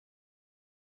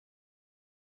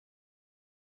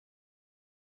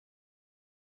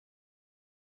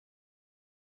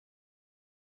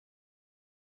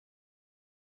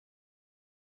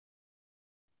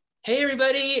Hey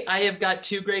everybody, I have got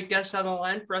two great guests on the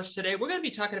line for us today. We're going to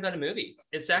be talking about a movie.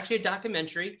 It's actually a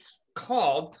documentary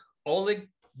called Oleg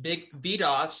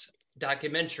Vidov's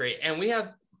documentary. And we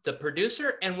have the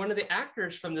producer and one of the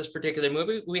actors from this particular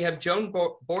movie. We have Joan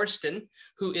Borsten,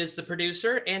 who is the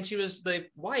producer, and she was the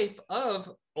wife of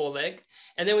Oleg.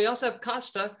 And then we also have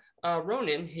Costa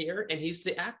Ronin here, and he's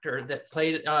the actor that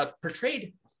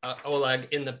portrayed Oleg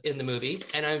in the movie,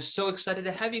 and I'm so excited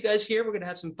to have you guys here. We're gonna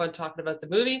have some fun talking about the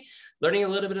movie, learning a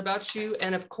little bit about you,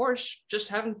 and of course, just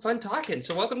having fun talking.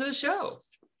 So, welcome to the show.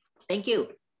 Thank you.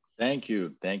 Thank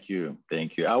you. Thank you.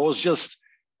 Thank you. I was just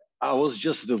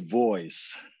the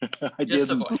voice. I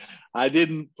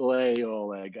didn't play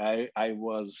Oleg. I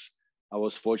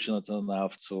was fortunate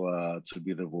enough to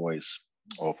be the voice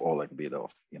of Oleg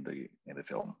Vidov in the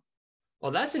film.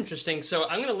 Well, that's interesting. So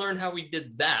I'm going to learn how we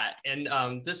did that, and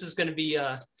this is going to be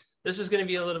a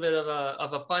little bit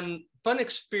of a fun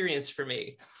experience for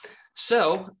me.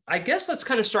 So I guess let's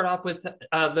kind of start off with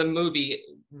the movie.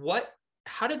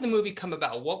 How did the movie come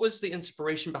about? What was the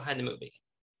inspiration behind the movie?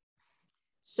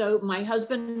 So my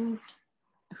husband,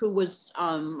 who was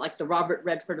like the Robert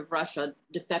Redford of Russia,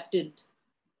 defected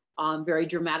very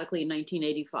dramatically in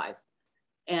 1985.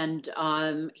 And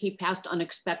he passed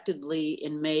unexpectedly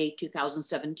in May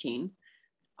 2017.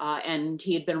 And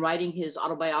he had been writing his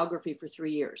autobiography for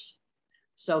 3 years.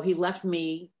 So he left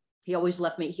me, he always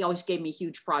gave me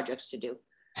huge projects to do.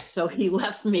 So he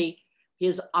left me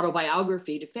his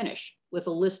autobiography to finish with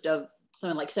a list of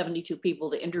something like 72 people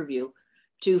to interview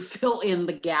to fill in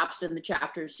the gaps in the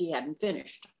chapters he hadn't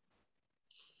finished.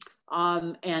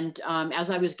 As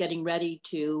I was getting ready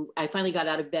I finally got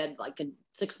out of bed like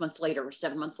 6 months later or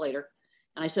 7 months later.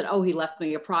 And I said, oh, he left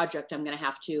me a project. I'm going to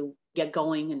have to get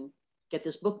going and get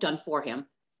this book done for him.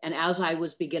 And as I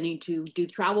was beginning to do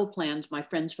travel plans, my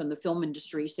friends from the film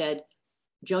industry said,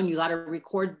 Joan, you got to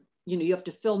record, you have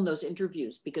to film those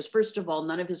interviews because first of all,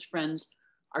 none of his friends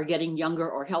are getting younger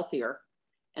or healthier.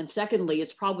 And secondly,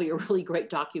 it's probably a really great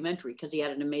documentary because he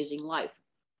had an amazing life.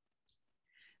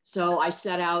 So I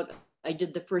set out, I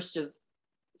did the first of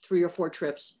 3 or 4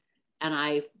 trips, and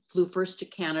I flew first to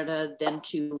Canada, then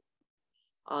to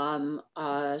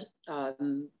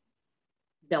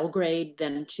Belgrade,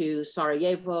 then to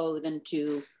Sarajevo, then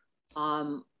to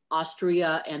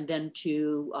Austria, and then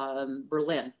to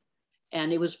Berlin.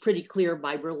 And it was pretty clear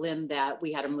by Berlin that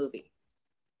we had a movie.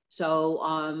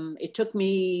 So it took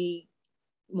me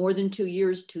more than 2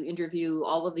 years to interview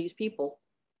all of these people.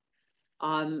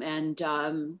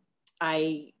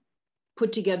 I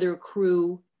put together a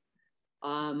crew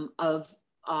of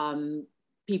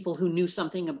people who knew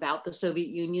something about the Soviet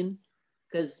Union,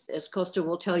 because as Costa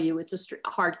will tell you, it's a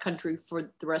hard country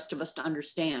for the rest of us to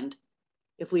understand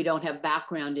if we don't have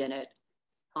background in it.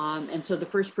 And so the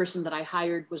first person that I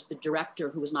hired was the director,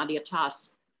 who was Nadia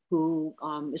Tas, who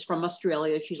is from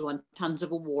Australia. She's won tons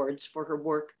of awards for her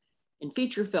work in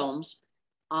feature films.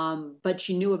 But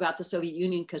she knew about the Soviet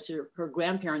Union because her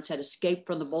grandparents had escaped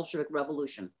from the Bolshevik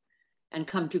Revolution and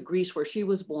come to Greece where she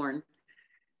was born.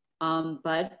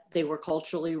 But they were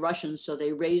culturally Russian, so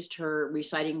they raised her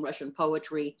reciting Russian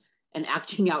poetry and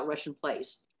acting out Russian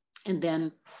plays. And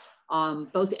then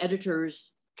both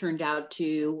editors turned out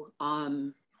to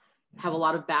have a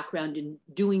lot of background in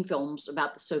doing films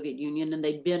about the Soviet Union, and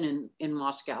they'd been in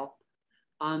Moscow.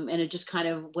 And it just kind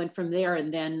of went from there.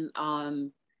 And then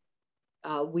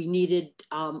we needed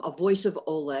a voice of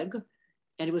Oleg,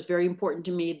 and it was very important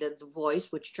to me that the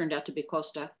voice, which turned out to be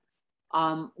Costa,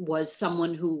 was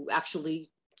someone who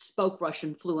actually spoke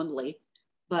Russian fluently,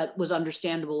 but was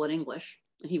understandable in English,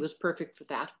 and he was perfect for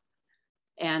that.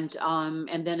 And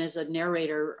then as a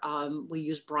narrator, we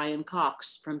used Brian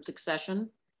Cox from Succession,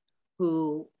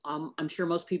 who I'm sure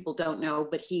most people don't know,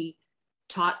 but he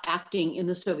taught acting in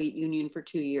the Soviet Union for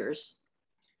 2 years.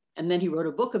 And then he wrote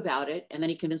a book about it, and then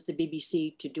he convinced the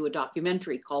BBC to do a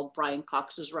documentary called Brian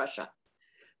Cox's Russia.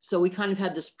 So we kind of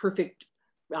had this perfect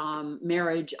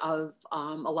marriage of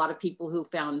a lot of people who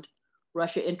found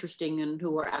Russia interesting and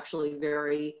who were actually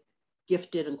very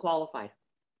gifted and qualified.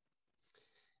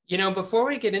 Before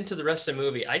we get into the rest of the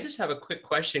movie, I just have a quick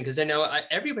question, because I know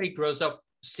everybody grows up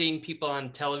seeing people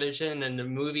on television and the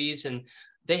movies, and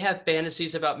they have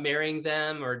fantasies about marrying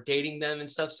them or dating them and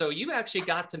stuff. So you actually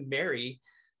got to marry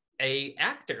an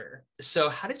actor. So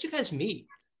how did you guys meet?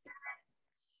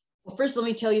 Well, first, let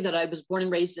me tell you that I was born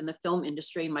and raised in the film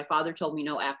industry, and my father told me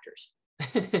no actors.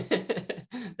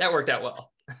 That worked out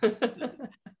well.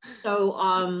 So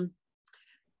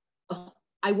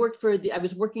I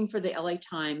was working for the LA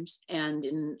Times, and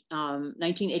in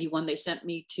 1981, they sent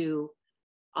me to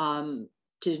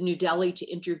New Delhi to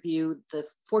interview the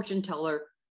fortune teller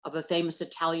of a famous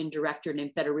Italian director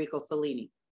named Federico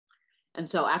Fellini. And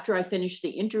so after I finished the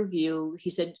interview, he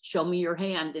said, "Show me your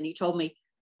hand." And he told me,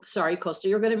 "Sorry, Costa,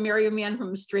 you're going to marry a man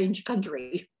from a strange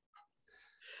country."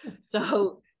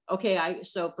 So, okay,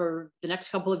 so for the next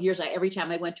couple of years, every time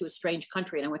I went to a strange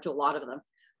country, and I went to a lot of them,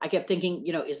 I kept thinking,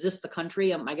 is this the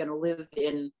country? Am I going to live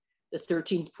in the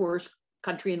 13th poorest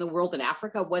country in the world, in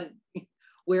Africa?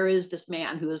 Where is this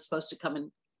man who is supposed to come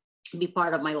and be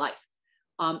part of my life?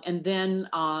 And then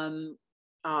I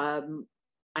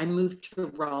moved to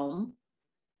Rome,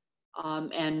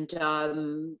 and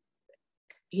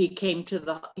he came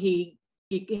to he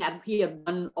had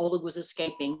one. Oleg was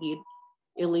escaping. He had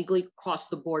illegally crossed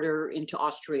the border into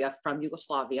Austria from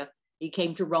Yugoslavia. He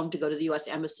came to Rome to go to the U.S.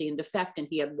 Embassy and defect, and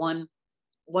he had one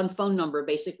phone number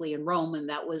basically in Rome, and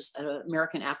that was an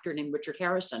American actor named Richard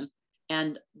Harrison.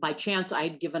 And by chance, I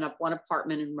had given up one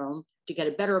apartment in Rome to get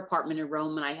a better apartment in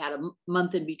Rome, and I had a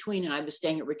month in between, and I was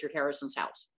staying at Richard Harrison's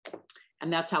house,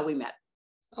 and that's how we met.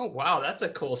 Oh wow, that's a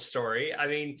cool story. I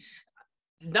mean,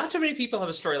 not too many people have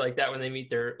a story like that when they meet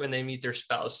their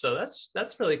spouse. So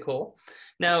that's really cool.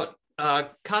 Now,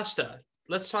 Costa,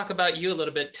 let's talk about you a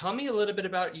little bit. Tell me a little bit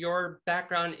about your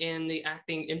background in the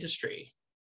acting industry.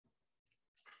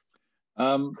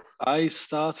 I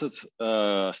started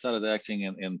acting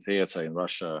in theater in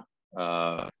Russia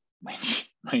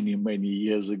many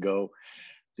years ago.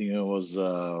 I think it was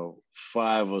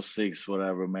 5 or 6 when I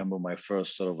remember my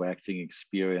first sort of acting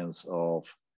experience of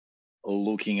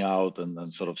looking out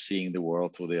and sort of seeing the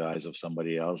world through the eyes of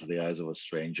somebody else, the eyes of a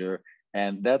stranger.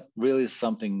 And that really is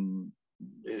something,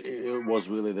 it was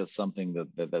really something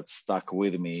that stuck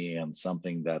with me, and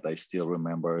something that I still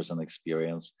remember as an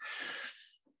experience.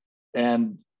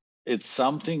 And it's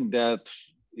something that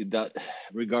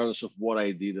regardless of what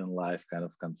I did in life, kind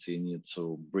of continued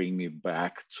to bring me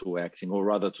back to acting, or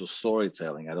rather to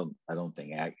storytelling. I don't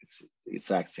think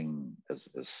it's acting as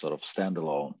sort of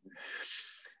standalone.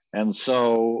 And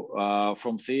so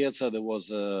from theater, there was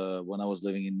when I was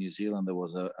living in New Zealand, there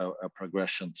was a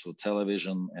progression to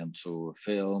television and to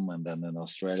film. And then in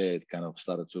Australia, it kind of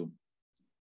started to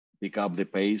pick up the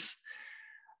pace.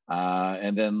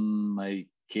 And then I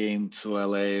came to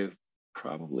LA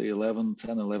probably 11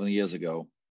 years ago.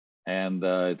 And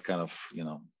it kind of,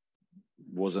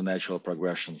 was a natural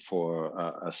progression for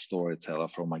a storyteller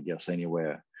from, I guess,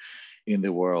 anywhere in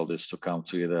the world, is to come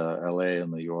to either LA or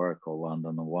New York or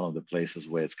London, or one of the places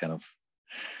where it's kind of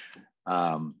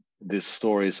these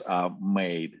stories are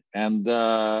made. And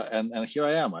here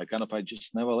I am. I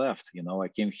just never left. I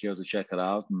came here to check it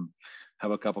out and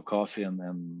have a cup of coffee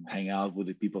and hang out with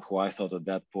the people who I thought at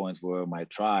that point were my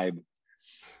tribe.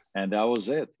 And that was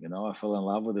it. I fell in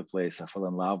love with the place. I fell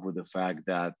in love with the fact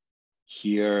that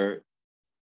here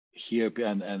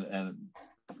and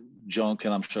Joan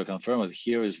can, I'm sure, confirm it.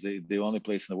 Here is the only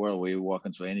place in the world where you walk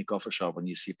into any coffee shop and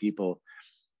you see people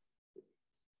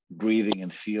breathing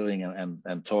and feeling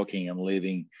and talking and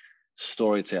living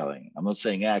storytelling. I'm not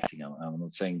saying acting. I'm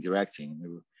not saying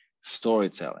directing.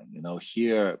 Storytelling.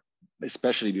 Here,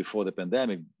 especially before the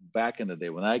pandemic, back in the day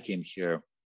when I came here,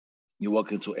 you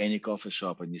walk into any coffee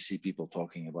shop and you see people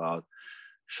talking about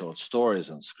short stories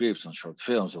and scripts and short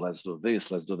films. Let's do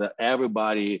this, let's do that.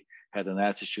 Everybody had an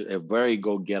attitude, a very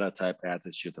go-getter type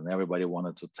attitude, and everybody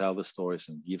wanted to tell the stories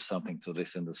and give something to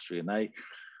this industry. And I,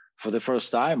 for the first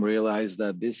time, realized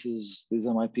that these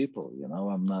are my people.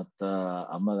 I'm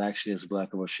not actually as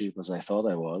black of a sheep as I thought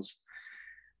I was.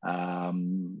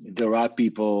 There are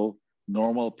people,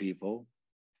 normal people,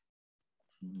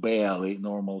 barely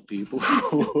normal people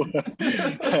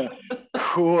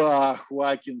who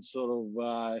I can sort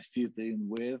of fit in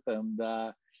with, and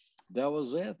that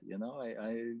was it.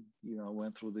 I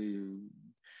went through the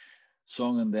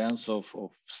song and dance of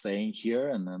staying here,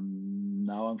 and then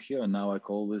now I'm here, and now I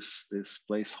call this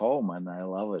place home, and I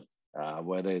love it.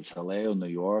 Whether it's LA or New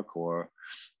York or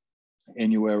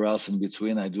anywhere else in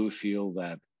between, I do feel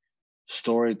that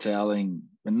storytelling,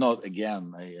 and not,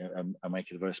 again, I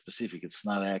make it very specific, it's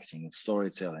not acting, it's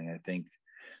storytelling. I think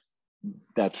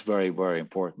that's very, very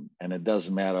important. And it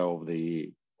doesn't matter of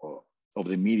the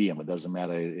medium. It doesn't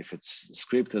matter if it's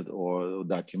scripted or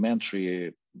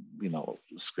documentary,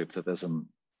 scripted as in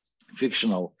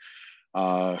fictional,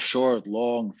 short,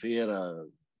 long, theater.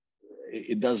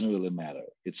 It doesn't really matter.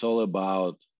 It's all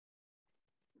about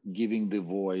giving the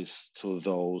voice to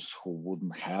those who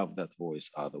wouldn't have that voice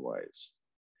otherwise.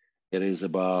 It is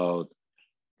about,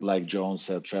 like Joan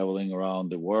said, traveling around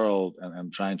the world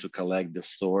and trying to collect the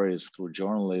stories through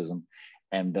journalism,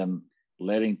 and then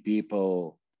letting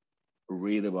people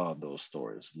read about those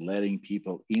stories, letting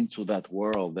people into that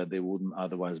world that they wouldn't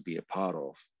otherwise be a part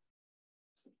of.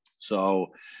 So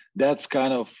that's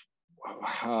kind of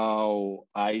how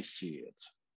I see it.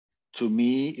 To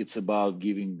me, it's about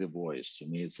giving the voice. To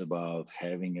me, it's about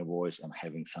having a voice and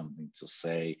having something to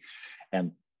say.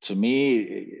 And to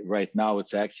me, right now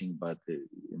it's acting, but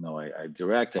I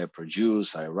direct, I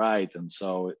produce, I write, and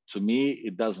so to me,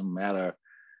 it doesn't matter.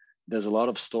 There's a lot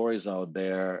of stories out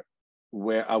there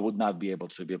where I would not be able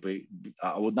to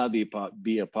I would not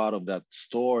be a part of that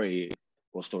story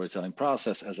or storytelling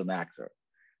process as an actor,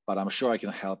 but I'm sure I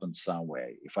can help in some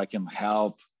way. If I can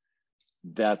help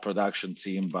that production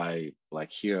team by,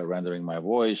 like here, rendering my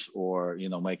voice, or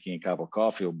making a cup of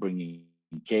coffee, or bringing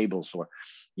cables, or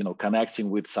connecting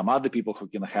with some other people who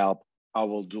can help, I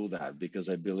will do that, because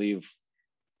I believe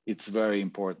it's very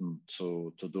important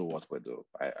to do what we do.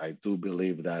 I do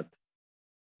believe that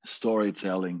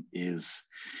storytelling is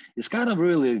kind of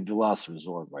really the last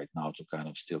resort right now to kind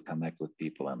of still connect with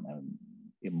people and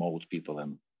emote people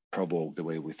and provoke the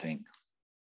way we think.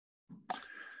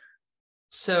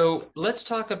 So let's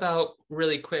talk about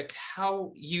really quick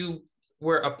how you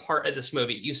were a part of this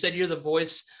movie. You said you're the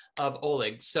voice of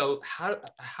Oleg. So how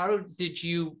did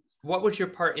you, what was your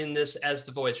part in this as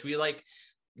the voice? Were you like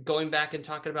going back and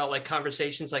talking about like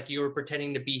conversations like you were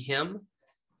pretending to be him?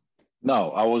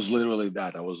 No, I was literally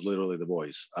that. I was literally the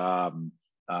voice. Brian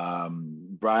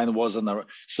wasn't.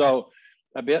 So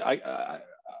a bit. I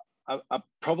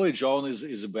probably Joan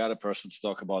is a better person to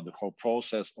talk about the whole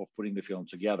process of putting the film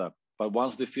together. But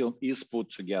once the film is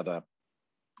put together,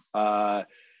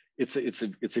 it's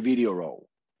a video roll.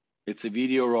 It's a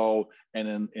video roll,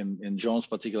 and in Joan's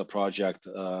particular project,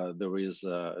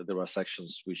 there are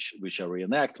sections which are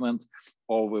reenactment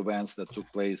of events that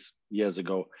took place years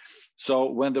ago.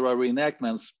 So when there are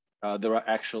reenactments, there are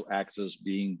actual actors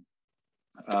being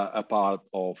a part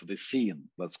of the scene.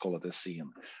 Let's call it a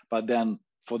scene. But then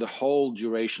for the whole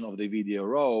duration of the video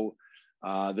roll,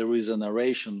 there is a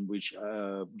narration which,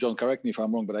 John, correct me if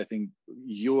I'm wrong, but I think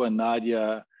you and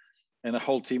Nadia and a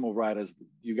whole team of writers,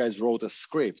 you guys wrote a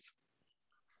script,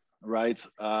 right?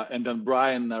 And then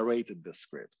Brian narrated the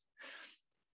script.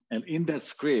 And in that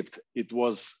script, it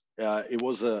was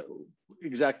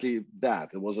exactly that.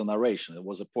 It was a narration. It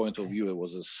was a point of view. It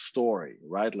was a story,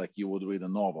 right? Like you would read a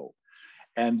novel.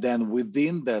 And then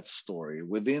within that story,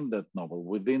 within that novel,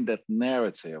 within that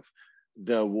narrative,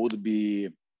 there would be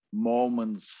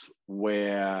moments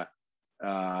where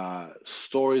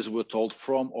stories were told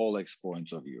from Oleg's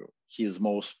point of view. His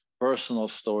most personal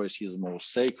stories, his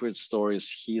most sacred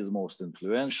stories, his most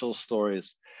influential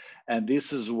stories. And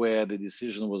this is where the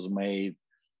decision was made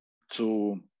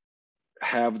to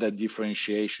have that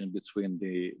differentiation between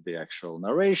the actual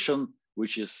narration,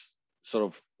 which is sort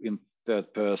of in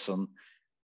third person,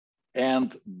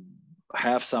 and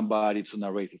have somebody to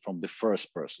narrate it from the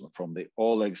first person, from the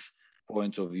Oleg's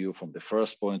point of view, from the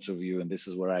first point of view. And this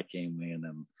is where I came in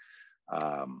and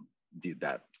did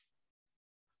that,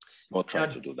 or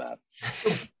tried to do that.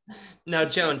 Now,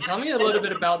 Joan, tell me a little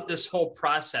bit about this whole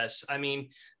process. I mean,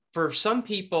 for some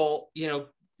people,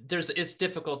 it's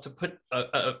difficult to put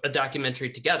a documentary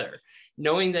together.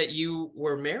 Knowing that you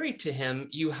were married to him,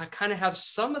 you kind of have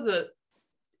some of the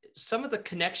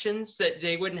connections that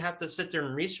they wouldn't have to sit there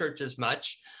and research as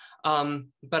much.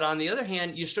 But on the other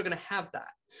hand, you're still going to have that.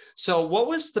 So what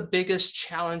was the biggest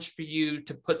challenge for you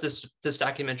to put this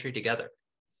documentary together?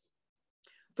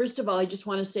 First of all, I just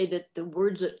want to say that the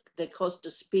words that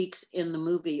Costa speaks in the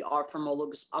movie are from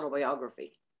Oleg's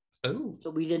autobiography. Oh. So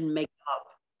we didn't make it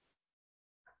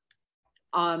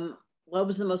up. What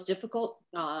was the most difficult?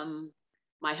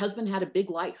 My husband had a big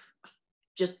life.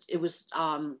 It was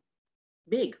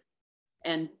big.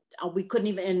 And we couldn't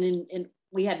even, and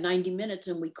we had 90 minutes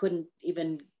and we couldn't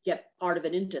even get part of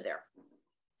it into there.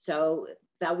 So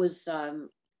that was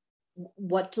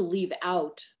what to leave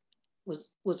out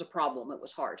was a problem. It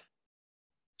was hard.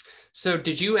 So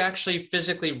did you actually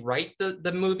physically write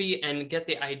the movie and get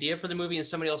the idea for the movie and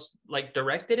somebody else like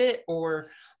directed it? Or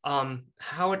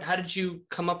how did you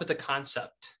come up with the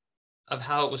concept of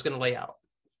how it was going to lay out?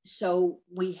 So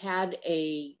we had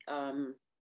a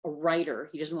writer,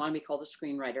 he doesn't want to be called a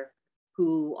screenwriter,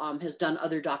 who has done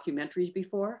other documentaries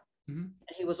before. Mm-hmm.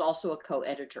 And he was also a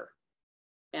co-editor.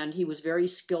 And he was very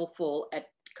skillful at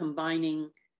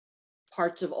combining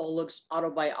parts of Oleg's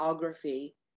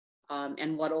autobiography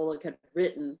and what Oleg had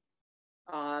written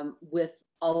with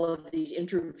all of these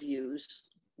interviews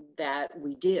that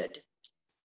we did,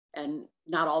 and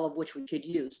not all of which we could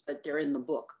use, but they're in the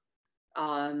book.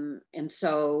 And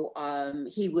so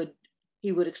he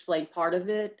would explain part of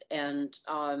it, and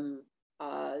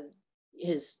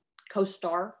his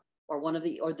co-star or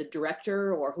the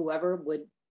director or whoever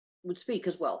would speak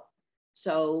as well.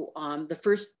 So the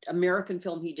first American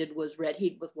film he did was Red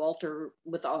Heat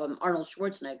with Arnold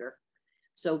Schwarzenegger.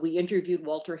 So we interviewed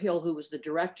Walter Hill, who was the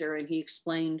director, and he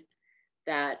explained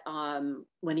that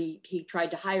when he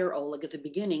tried to hire Oleg at the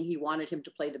beginning, he wanted him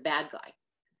to play the bad guy.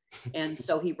 And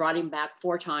so he brought him back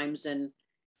 4 times. And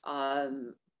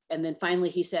then finally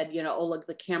he said, you know, Oleg,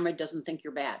 the camera doesn't think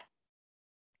you're bad.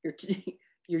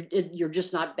 You're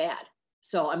just not bad.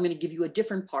 So I'm going to give you a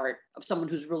different part of someone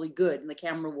who's really good, and the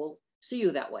camera will see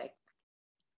you that way.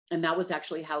 And that was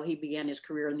actually how he began his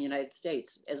career in the United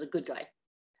States, as a good guy.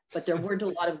 But there weren't a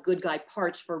lot of good guy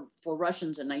parts for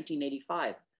Russians in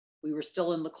 1985. We were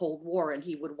still in the Cold War, and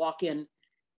he would walk in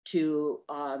to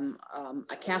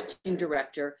a casting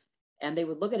director, and they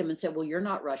would look at him and say, well, you're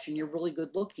not Russian, you're really good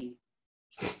looking.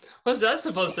 What's that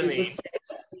supposed to mean?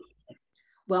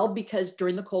 Well, because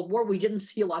during the Cold War, we didn't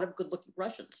see a lot of good looking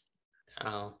Russians.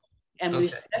 Oh. And we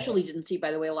especially didn't see,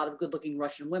 by the way, a lot of good looking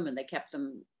Russian women. They kept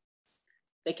them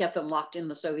locked in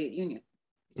the Soviet Union.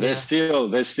 There still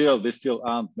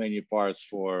aren't many parts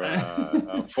for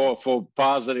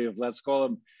positive, let's call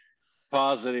them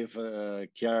positive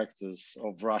characters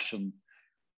of Russian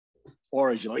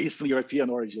origin or Eastern European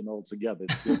origin altogether.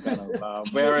 It's still kind of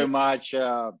very much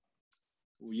a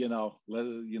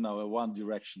one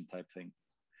direction type thing.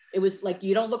 It was like,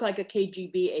 you don't look like a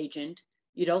KGB agent,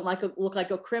 you don't look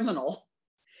like a criminal,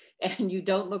 and you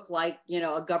don't look like, you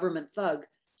know, a government thug.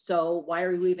 So why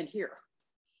are you even here?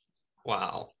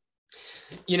 Wow.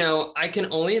 You know, I can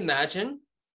only imagine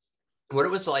what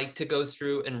it was like to go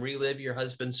through and relive your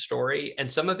husband's story. And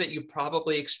some of it you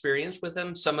probably experienced with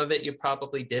him. Some of it you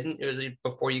probably didn't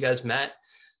before you guys met.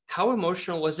 How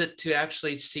emotional was it to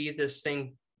actually see this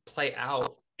thing play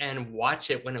out and watch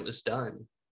it when it was done?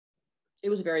 It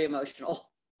was very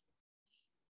emotional.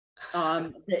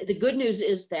 The good news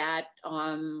is that,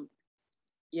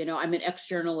 you know, I'm an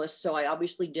ex-journalist, so I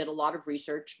obviously did a lot of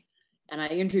research, and I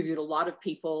interviewed a lot of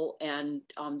people. And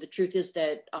the truth is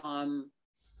that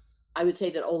I would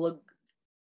say that Oleg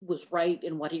was right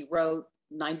in what he wrote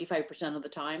 95% of the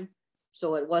time.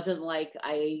 So it wasn't like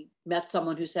I met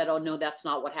someone who said, oh, no, that's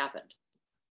not what happened.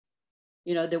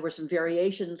 You know, there were some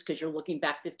variations because you're looking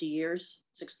back 50 years,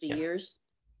 60 years,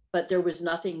 but there was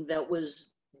nothing that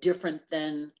was different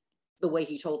than the way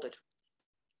he told it.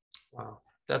 Wow,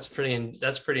 that's pretty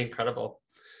incredible.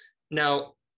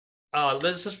 Now,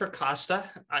 this is for Costa.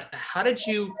 How did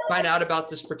you find out about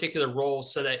this particular role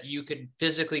so that you could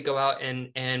physically go out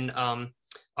and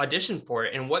audition for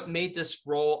it? And what made this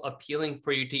role appealing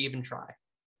for you to even try?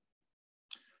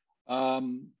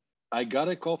 I got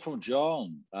a call from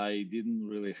Joan. I didn't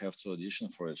really have to audition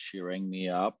for it. She rang me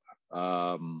up,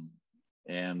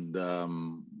 and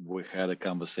we had a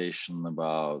conversation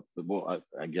about, well,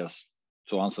 I guess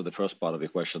to answer the first part of the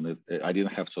question, I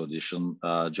didn't have to audition.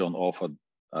 Joan offered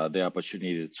the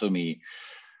opportunity to me.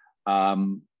 As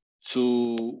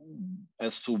to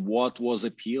what was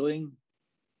appealing,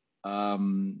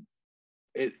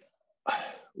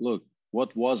 look,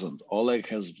 what wasn't? Oleg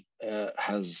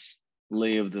has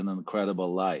lived an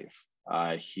incredible life.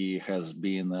 He has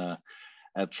been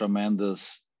a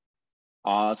tremendous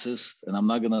artist, and I'm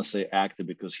not gonna say actor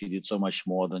because he did so much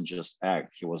more than just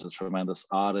act. He was a tremendous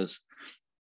artist,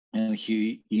 and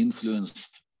he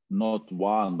influenced not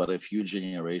one but a few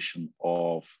generation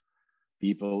of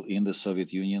people in the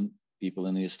Soviet Union, people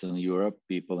in Eastern Europe,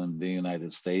 people in the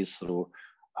United States through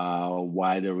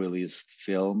wider released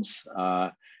films,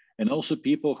 and also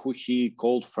people who he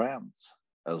called friends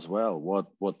as well.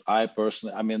 What I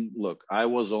personally, I mean, look, I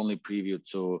was only privy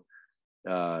to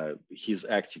his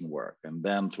acting work, and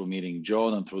then through meeting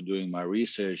Joan and through doing my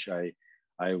research, I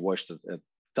watched a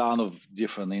ton of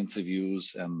different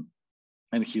interviews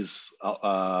and his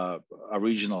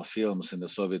original films in the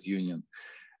Soviet Union,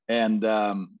 and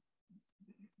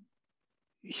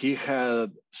he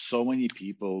had so many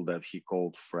people that he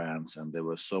called friends, and there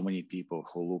were so many people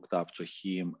who looked up to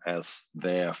him as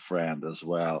their friend as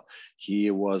well. He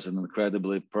was an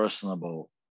incredibly personable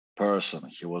person.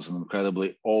 He was an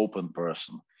incredibly open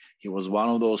person. He was one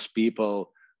of those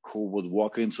people who would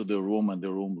walk into the room and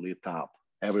the room lit up.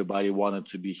 Everybody wanted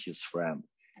to be his friend.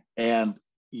 And,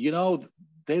 you know,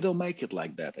 they don't make it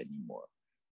like that anymore.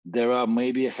 There are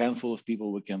maybe a handful of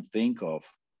people we can think of.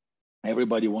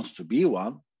 Everybody wants to be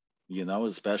one, you know,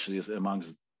 especially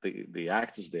amongst the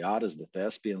actors, the artists, the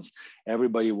thespians.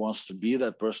 Everybody wants to be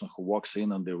that person who walks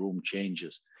in and the room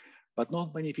changes. But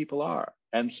not many people are.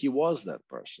 And he was that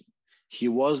person. He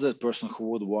was that person who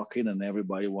would walk in and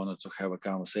everybody wanted to have a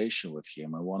conversation with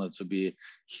him and wanted to be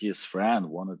his friend,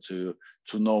 wanted to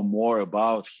know more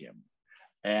about him.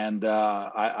 And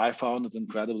I found it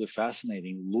incredibly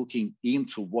fascinating looking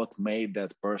into what made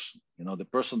that person. You know, the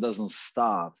person doesn't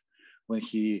start when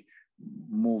he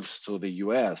moves to the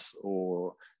US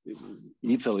or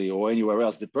Italy or anywhere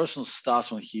else. The person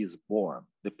starts when he is born.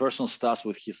 The person starts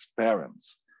with his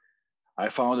parents. I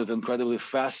found it incredibly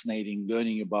fascinating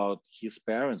learning about his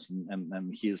parents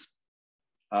and his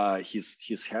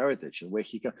heritage and where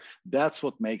he can. That's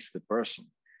what makes the person.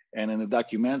 And in the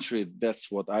documentary,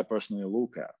 that's what I personally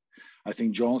look at. I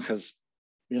think Joan has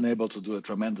been able to do a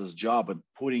tremendous job in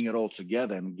putting it all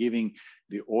together and giving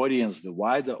the audience, the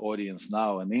wider audience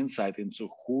now, an insight into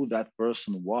who that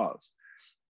person was.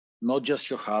 Not just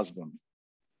your husband,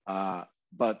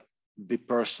 but the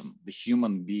person, the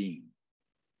human being.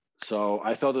 So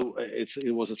I thought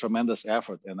it was a tremendous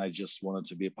effort, and I just wanted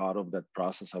to be a part of that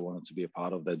process. I wanted to be a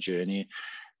part of that journey,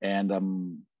 and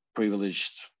I'm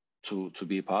privileged to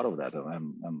be a part of that,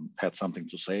 and had something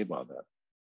to say about that.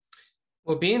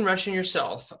 Well, being Russian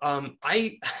yourself,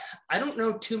 I don't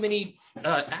know too many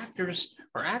actors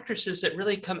or actresses that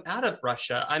really come out of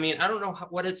Russia. I mean, I don't know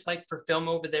what it's like for film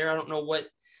over there. I don't know what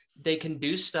they can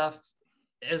do stuff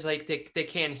as like they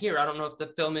can here. I don't know if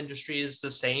the film industry is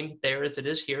the same there as it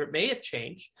is here. It may have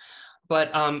changed, but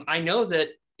I know that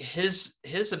his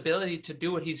ability to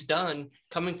do what he's done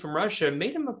coming from Russia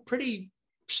made him a pretty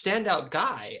standout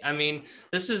guy. I mean,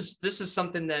 this is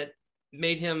something that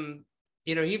made him,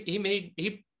 you know,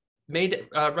 he made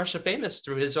Russia famous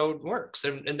through his own works,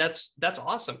 and that's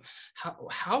awesome.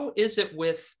 How is it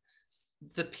with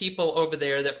the people over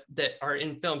there that are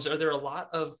in films? Are there a lot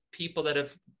of people that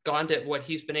have gone to what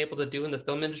he's been able to do in the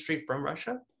film industry from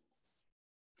Russia?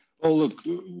 Oh, look,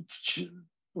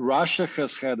 Russia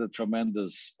has had a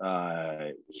tremendous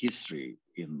history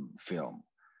in film.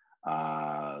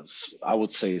 I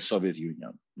would say Soviet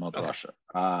Union, not okay. Russia.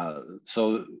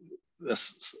 So,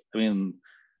 I mean,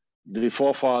 the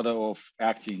forefather of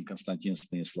acting, Konstantin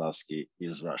Stanislavski,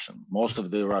 is Russian. Most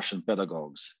of the Russian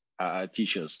pedagogues,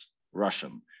 teachers,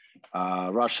 Russian.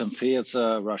 Russian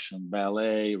theater, Russian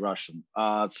ballet, Russian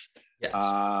arts, yes.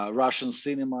 Russian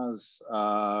cinemas,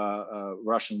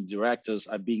 Russian directors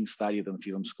are being studied in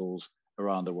film schools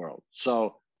around the world.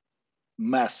 So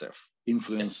massive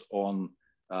influence on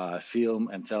film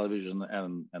and television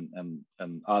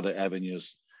and other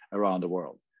avenues around the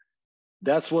world.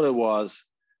 That's what it was.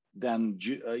 Then,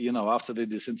 you know, after the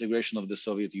disintegration of the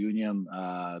Soviet Union,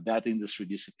 that industry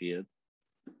disappeared.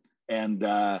 And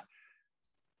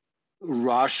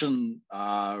Russian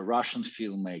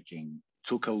filmmaking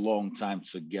took a long time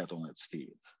to get on its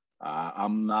feet.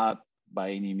 I'm not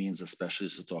by any means a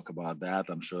specialist to talk about that.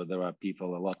 I'm sure there are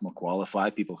people a lot more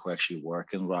qualified, people who actually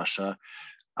work in Russia.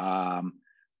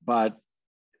 But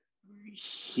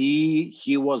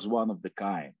he was one of the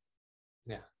kind.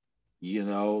 Yeah. You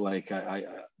know, like I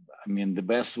mean, the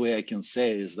best way I can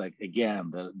say is like,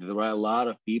 again, there are a lot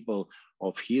of people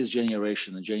of his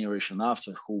generation and generation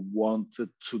after who wanted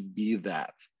to be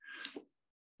that,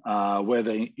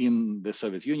 whether in the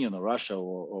Soviet Union or Russia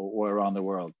or around the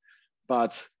world,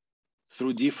 but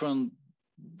through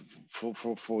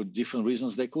for different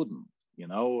reasons they couldn't. You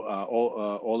know,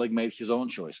 Oleg made his own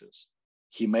choices.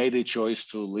 He made a choice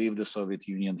to leave the Soviet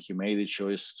Union. He made a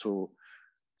choice to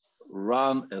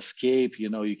run, escape. You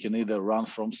know, you can either run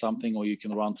from something or you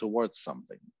can run towards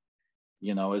something.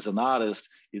 You know, as an artist,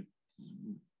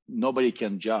 nobody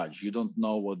can judge. You don't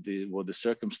know what the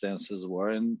circumstances were,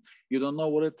 and you don't know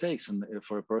what it takes. And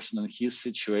for a person in his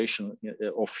situation,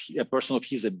 a person of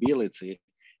his ability,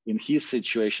 in his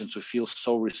situation, to feel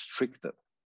so restricted.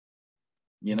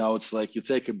 You know, it's like you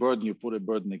take a bird and you put a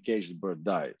bird in a cage, the bird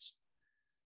dies.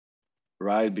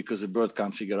 Right? Because a bird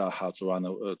can't figure out how to run,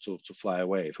 to fly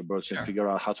away. If a bird can figure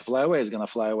out how to fly away, it's going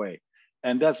to fly away.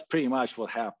 And that's pretty much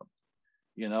what happened.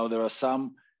 You know, there are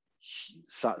some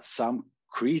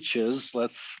creatures,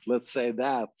 let's say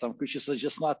that, some creatures are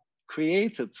just not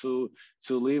created to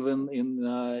live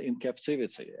in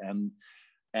captivity.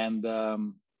 And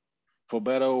for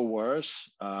better or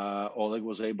worse, Oleg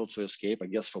was able to escape, I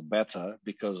guess for better,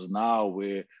 because now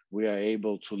we are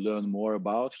able to learn more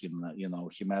about him. You know,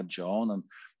 he met Joan,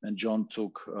 and Joan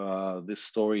took this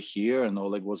story here, and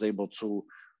Oleg was able to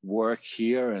work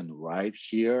here and write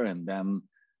here. And then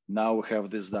now we have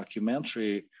this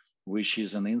documentary, which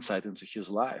is an insight into his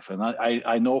life. And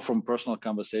I know from personal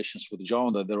conversations with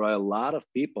Joan that there are a lot of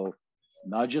people,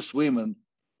 not just women,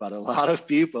 but a lot of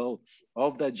people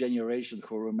of that generation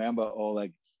who remember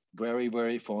Oleg very,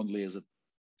 very fondly as a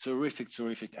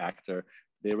terrific actor.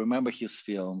 They remember his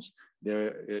films.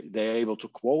 They're able to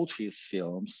quote his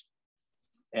films.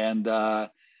 And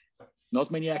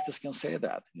not many actors can say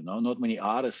that, you know, not many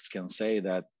artists can say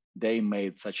that they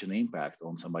made such an impact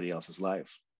on somebody else's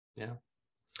life. Yeah.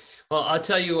 Well, I'll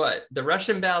tell you what, the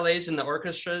Russian ballets and the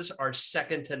orchestras are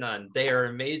second to none. They are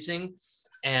amazing.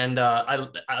 And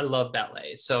I love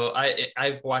ballet. So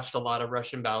I've watched a lot of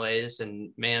Russian ballets,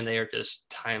 and man, they are just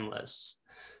timeless.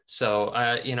 So,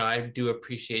 I do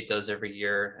appreciate those every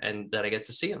year, and that I get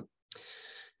to see them.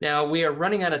 Now, we are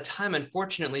running out of time,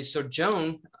 unfortunately. So,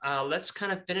 Joan, let's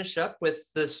kind of finish up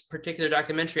with this particular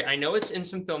documentary. I know it's in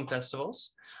some film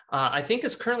festivals. I think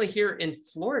it's currently here in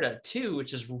Florida, too,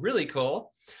 which is really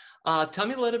cool. Tell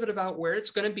me a little bit about where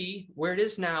it's going to be, where it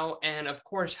is now, and, of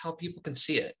course, how people can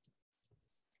see it.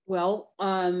 Well,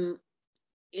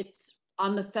 it's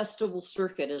on the festival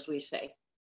circuit, as we say.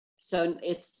 So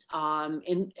it's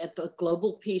at the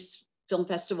Global Peace Film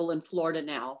Festival in Florida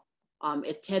now.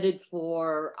 It's headed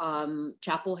for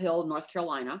Chapel Hill, North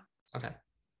Carolina. Okay.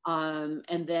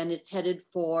 And then it's headed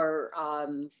for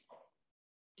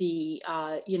the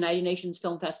United Nations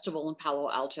Film Festival in Palo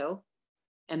Alto.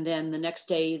 And then the next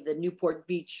day, the Newport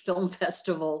Beach Film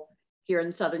Festival here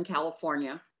in Southern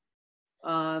California.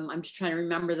 I'm just trying to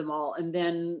remember them all. And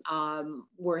then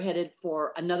we're headed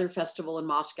for another festival in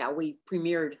Moscow. We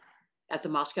premiered at the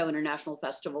Moscow International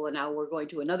Festival, and now we're going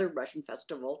to another Russian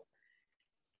festival.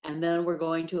 And then we're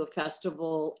going to a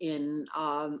festival in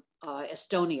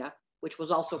Estonia, which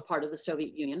was also part of the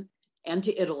Soviet Union, and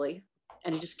to Italy.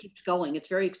 And it just keeps going. It's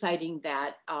very exciting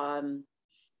that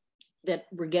that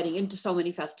we're getting into so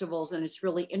many festivals, and it's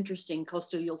really interesting.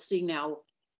 Costa, you'll see now,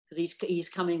 because he's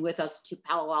coming with us to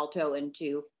Palo Alto and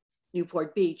to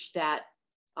Newport Beach, that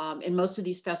in most of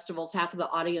these festivals, half of the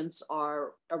audience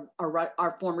are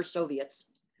former Soviets.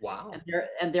 Wow.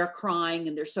 And they're crying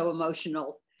and they're so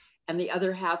emotional. And the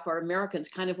other half are Americans,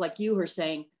 kind of like you, who are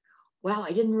saying, wow,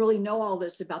 I didn't really know all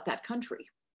this about that country.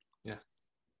 Yeah.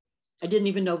 I didn't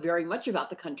even know very much about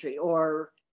the country.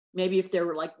 Or maybe if they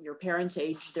were like your parents'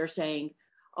 age, they're saying,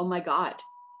 oh my God,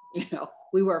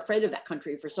 we were afraid of that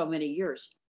country for so many years.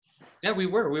 Yeah, we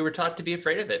were taught to be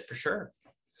afraid of it, for sure.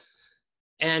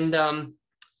 And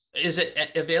is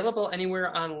it available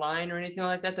anywhere online or anything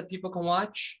like that people can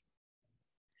watch?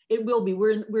 It will be.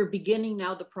 We're beginning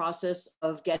now the process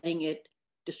of getting it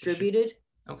distributed.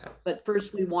 Okay. But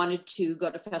first we wanted to go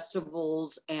to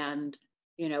festivals and,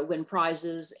 win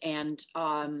prizes and,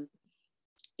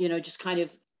 just kind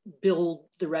of build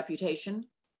the reputation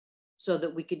so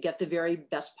that we could get the very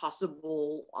best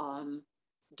possible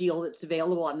deal that's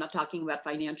available. I'm not talking about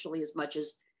financially as much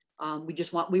as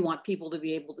we want people to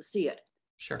be able to see it.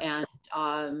 Sure. And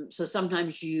so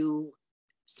sometimes you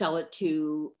sell it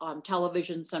to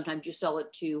television, sometimes you sell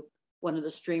it to one of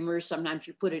the streamers, sometimes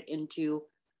you put it into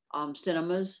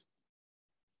cinemas.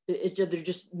 There are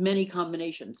just many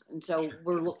combinations. And so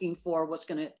we're looking for what's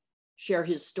going to share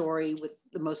his story with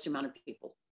the most amount of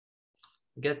people.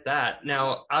 Get that.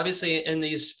 Now, obviously, in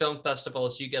these film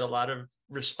festivals, you get a lot of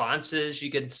responses. You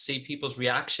get to see people's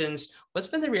reactions. What's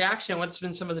been the reaction? What's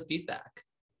been some of the feedback?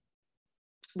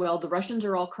 Well, the Russians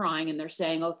are all crying and they're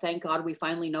saying, oh, thank God we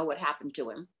finally know what happened to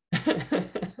him.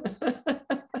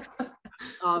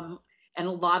 And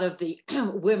a lot of the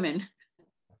women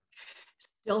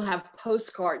still have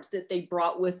postcards that they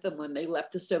brought with them when they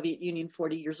left the Soviet Union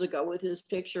 40 years ago with his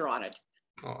picture on it.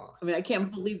 Aww. I mean, I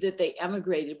can't believe that they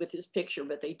emigrated with his picture,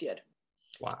 but they did.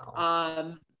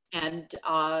 Wow.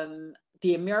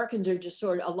 The Americans are just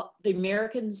the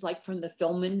Americans, like from the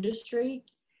film industry,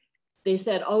 they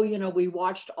said, oh, we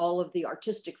watched all of the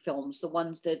artistic films, the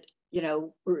ones that,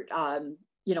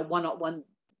 won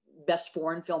Best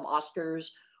Foreign Film Oscars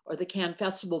or the Cannes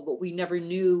Festival, but we never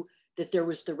knew that there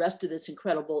was the rest of this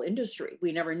incredible industry.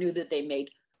 We never knew that they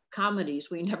made comedies.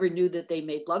 We never knew that they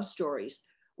made love stories.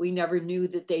 We never knew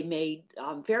that they made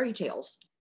fairy tales.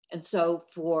 And so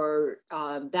for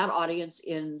that audience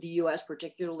in the US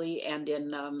particularly, and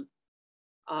in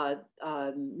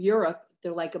Europe,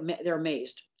 they're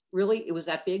amazed. Really? It was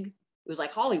that big? It was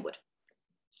like Hollywood.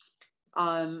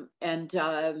 So,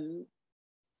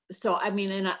 I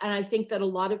mean, and I think that a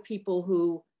lot of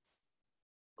people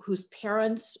whose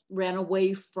parents ran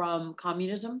away from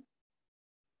communism,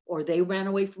 or they ran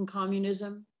away from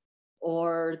communism,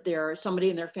 or somebody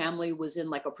in their family was in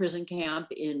like a prison camp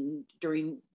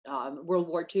during World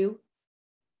War II,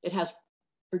 it has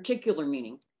particular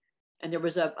meaning. And there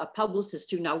was a publicist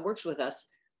who now works with us,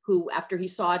 who after he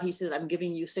saw it, he said, I'm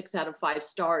giving you 6 out of 5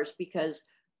 stars because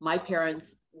my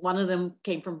parents, one of them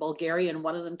came from Bulgaria and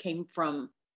one of them came from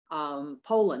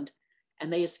Poland,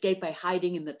 and they escaped by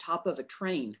hiding in the top of a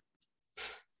train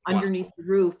underneath the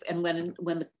roof. And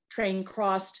when the train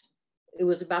crossed, it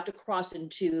was about to cross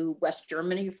into West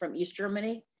Germany from East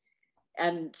Germany,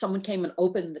 and someone came and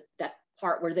opened that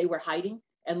part where they were hiding.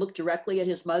 and looked directly at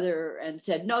his mother and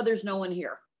said, "No, there's no one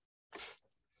here."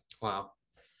 Wow.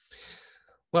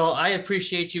 Well, I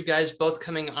appreciate you guys both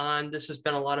coming on. This has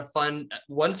been a lot of fun.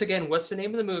 Once again, what's the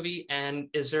name of the movie? And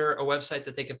is there a website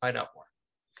that they can find out more?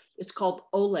 It's called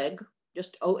Oleg,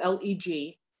 just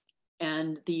OLEG.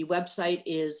 And the website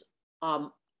is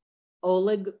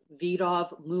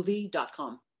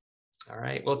olegvidovmovie.com. All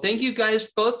right. Well, thank you guys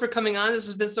both for coming on. This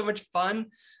has been so much fun.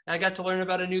 I got to learn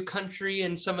about a new country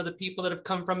and some of the people that have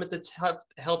come from it that's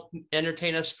helped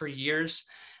entertain us for years.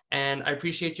 And I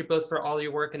appreciate you both for all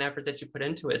your work and effort that you put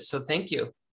into it. So thank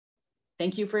you.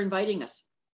 Thank you for inviting us.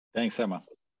 Thanks, Emma.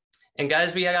 And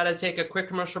guys, we got to take a quick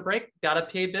commercial break. Got to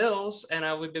pay bills. And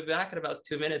I will be back in about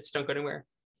 2 minutes. Don't go anywhere.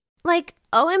 Like,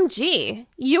 OMG,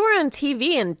 you were on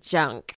TV and junk.